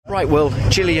Right, well,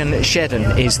 Gillian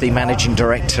Shedden is the Managing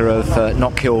Director of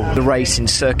Knockhill, the racing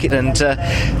circuit. And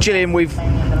Gillian, we've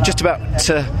just about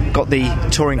got the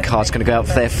touring cars going to go out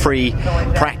for their free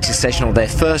practice session, or their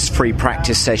first free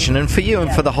practice session. And for you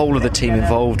and for the whole of the team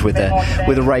involved with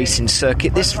the racing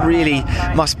circuit, this really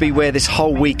must be where this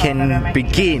whole weekend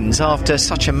begins after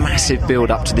such a massive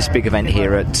build-up to this big event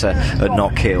here at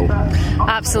Knockhill.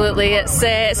 Absolutely. It's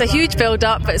a huge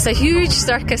build-up. It's a huge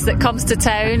circus that comes to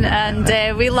town,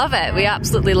 and we love it. We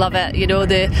absolutely love it. You know,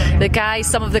 the guys,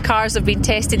 some of the cars have been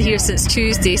tested here since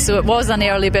Tuesday, so it was an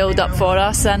early build-up for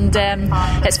us, and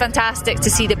it's fantastic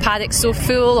to see the paddock so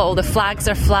full. All the flags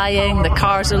are flying, the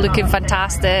cars are looking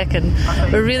fantastic, and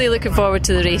we're really looking forward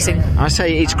to the racing. I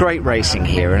say it's great racing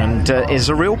here, and there's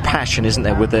a real passion, isn't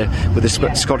there, with the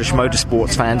Scottish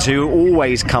motorsports fans who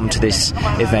always come to this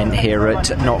event here at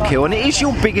Knockhill. And it is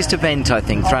your biggest event, I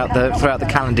think, throughout the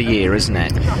calendar year, isn't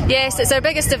it? Yes, it's our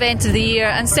biggest event of the year,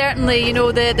 and certainly, you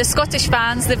know, the Scottish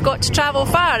fans, they've got to travel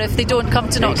far if they don't come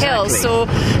to Knockhill. Exactly. So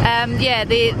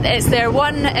it's their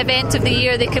one event of the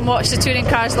year they can watch the touring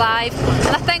cars live.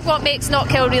 And I think what makes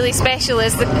Knockhill really special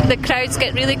is the crowds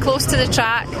get really close to the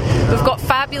track. We've got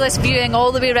fabulous viewing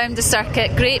all the way around the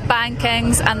circuit, great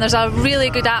bankings, and there's a really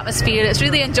good atmosphere. It's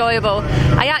really enjoyable.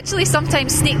 I actually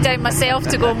sometimes sneak down myself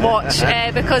to go and watch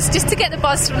because just to get the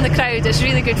buzz from the crowd, it's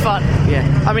really good fun.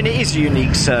 Yeah, I mean, it is a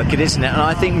unique circuit, isn't it? And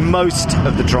I think most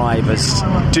of the drivers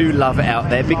do love it out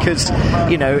there because,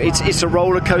 you know, it's a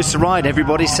roller coaster ride.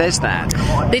 Everybody says that.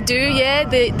 They do, yeah.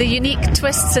 The unique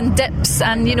twists and dips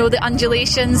and, you know, the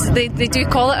undulations, they do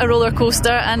call it a roller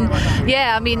coaster. And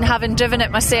yeah, I mean, having driven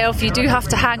it myself, you do have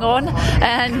to hang on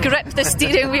and grip the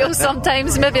steering wheel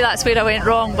sometimes. Maybe that's where I went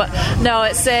wrong, but no,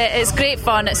 it's great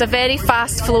fun. It's a very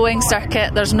fast flowing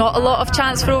circuit. There's not a lot of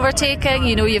chance for overtaking.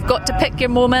 You know, you've got to pick your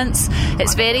moments.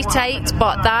 It's very tight,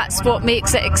 but that's what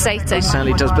makes it exciting. It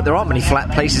certainly does, but there aren't many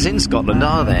flat places in Scotland,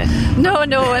 are there? No,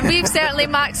 and we've certainly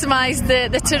maximised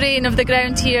the terrain of the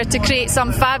ground here to create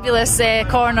some fabulous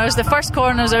corners. The first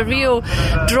corner's a real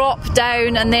drop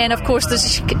down, and then of course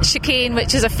there's chicane,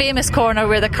 which is a famous corner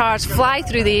where the cars fly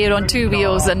through the air on two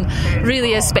wheels and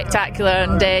really is spectacular,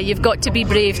 and you've got to be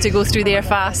brave to go through there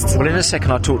fast. Well, in a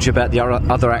second I'll talk to you about the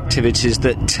other activities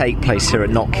that take place here at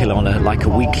Knockhill on a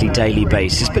weekly, daily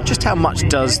basis, but just how much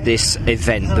does this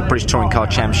event, the British Touring Car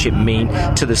Championship, mean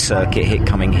to the circuit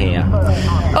coming here?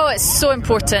 Oh, it's so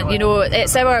important. You know,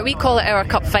 we call it our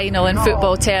cup final in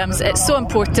football terms. It's so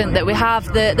important that we have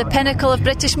the pinnacle of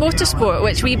British motorsport,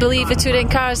 which we believe the touring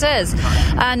cars is.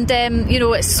 And you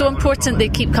know, it's so important they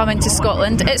keep coming to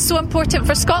Scotland. It's so important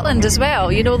for Scotland as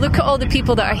well. You know, look at all the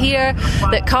people that are here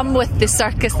that come with the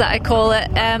circus, that I call it.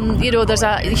 You know, there's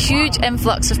a huge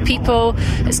influx of people.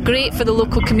 It's great for the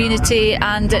local community,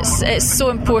 and it's so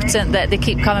important that they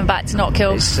keep coming back to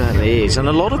Knockhill. It certainly is. And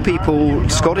a lot of people,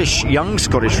 young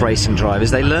Scottish racing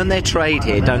drivers, they learn their trade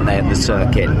here, don't they, at the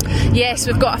circuit? Yes,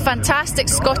 we've got a fantastic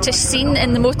Scottish scene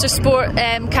in the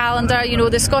motorsport calendar. You know,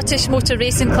 the Scottish Motor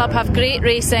Racing Club have great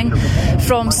racing,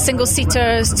 from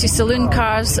single-seaters to saloon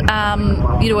cars. You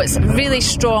know, it's really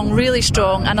strong,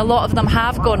 and a lot of them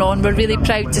have gone on, we're really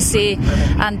proud to say,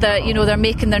 and you know, they're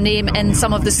making their name in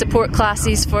some of the support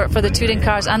classes for the touring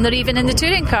cars, and they're even in the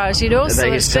touring cars, you know, so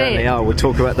they it's certainly great. Are. We'll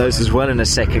talk about those as well in a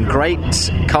second. Great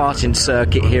karting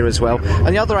circuit here as well,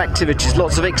 and the other activities,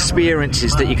 lots of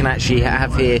experiences that you can actually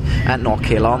have here at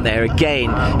Knockhill, aren't there,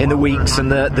 again in the weeks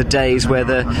and the days where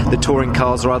the touring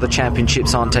cars or other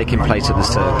championships aren't taking place at the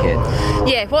circuit.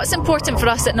 Yeah, what's important for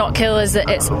us at Knockhill is that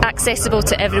it's accessible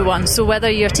to everyone. So whether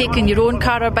you're taking your own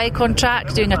car or bike on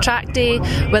track, doing a track day,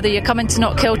 whether you're coming to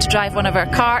Knockhill to drive one of our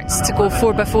karts, to go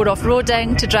 4x4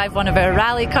 off-roading, to drive one of our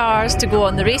rally cars, to go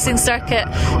on the racing circuit,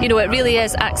 you know, it really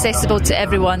is accessible to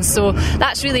everyone. So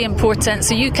that's really important.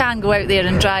 So you can go out there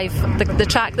and drive the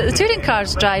track that the touring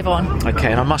cars drive on.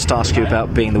 Okay, and I must ask you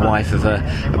about being the wife of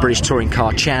a British Touring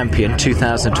Car Champion,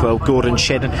 2012, Gordon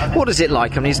Shedden. What is it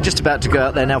like? I mean, he's just about to go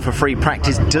out there now for free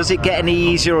practice. Does it get any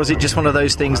easier, or is it just one of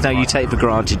those things now you take for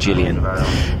granted, Gillian?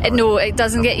 No, it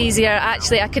doesn't get easier.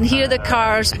 Actually, I can hear the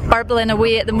cars burbling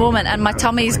away at the moment, and my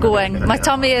tummy's going. My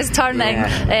tummy is turning.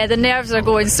 Yeah. The nerves are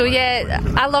going. So yeah,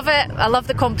 I love it. I love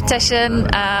the competition.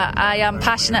 I am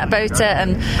passionate about it,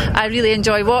 and I really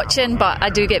enjoy watching, but I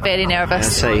do get very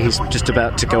nervous. I say he's just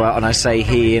about to go out, and I say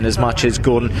he in as much as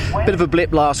Gordon. A bit of a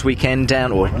blip last weekend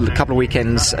down, or a couple of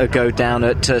weekends ago down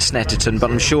at Snetterton, but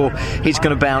I'm sure he's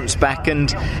going to bounce back,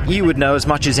 and you would know as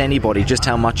much as anybody just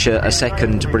how much a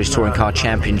second British Touring Car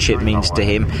Championship means to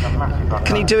him.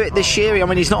 Can he do it this year? I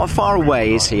mean, he's not far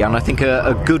away, is he? And I think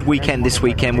a good weekend this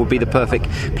weekend will be the perfect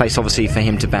place, obviously, for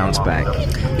him to bounce back.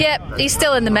 Yeah, he's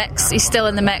still in the mix,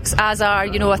 as are,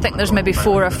 you know, think there's maybe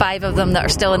 4 or 5 of them that are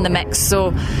still in the mix,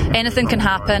 so anything can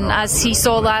happen. As he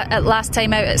saw last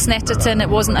time out at Snetterton, it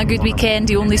wasn't a good weekend.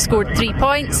 He only scored 3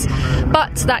 points,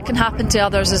 but that can happen to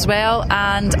others as well,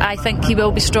 and I think he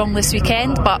will be strong this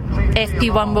weekend, but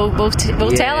FP1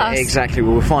 will tell us. Exactly,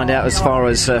 we'll find out as far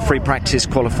as free practice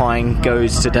qualifying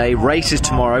goes today. Races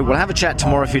tomorrow. We'll have a chat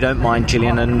tomorrow if you don't mind,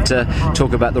 Gillian, and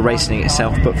talk about the racing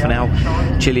itself, but for now,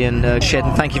 Gillian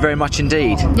Shedden, thank you very much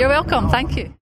indeed. You're welcome, thank you.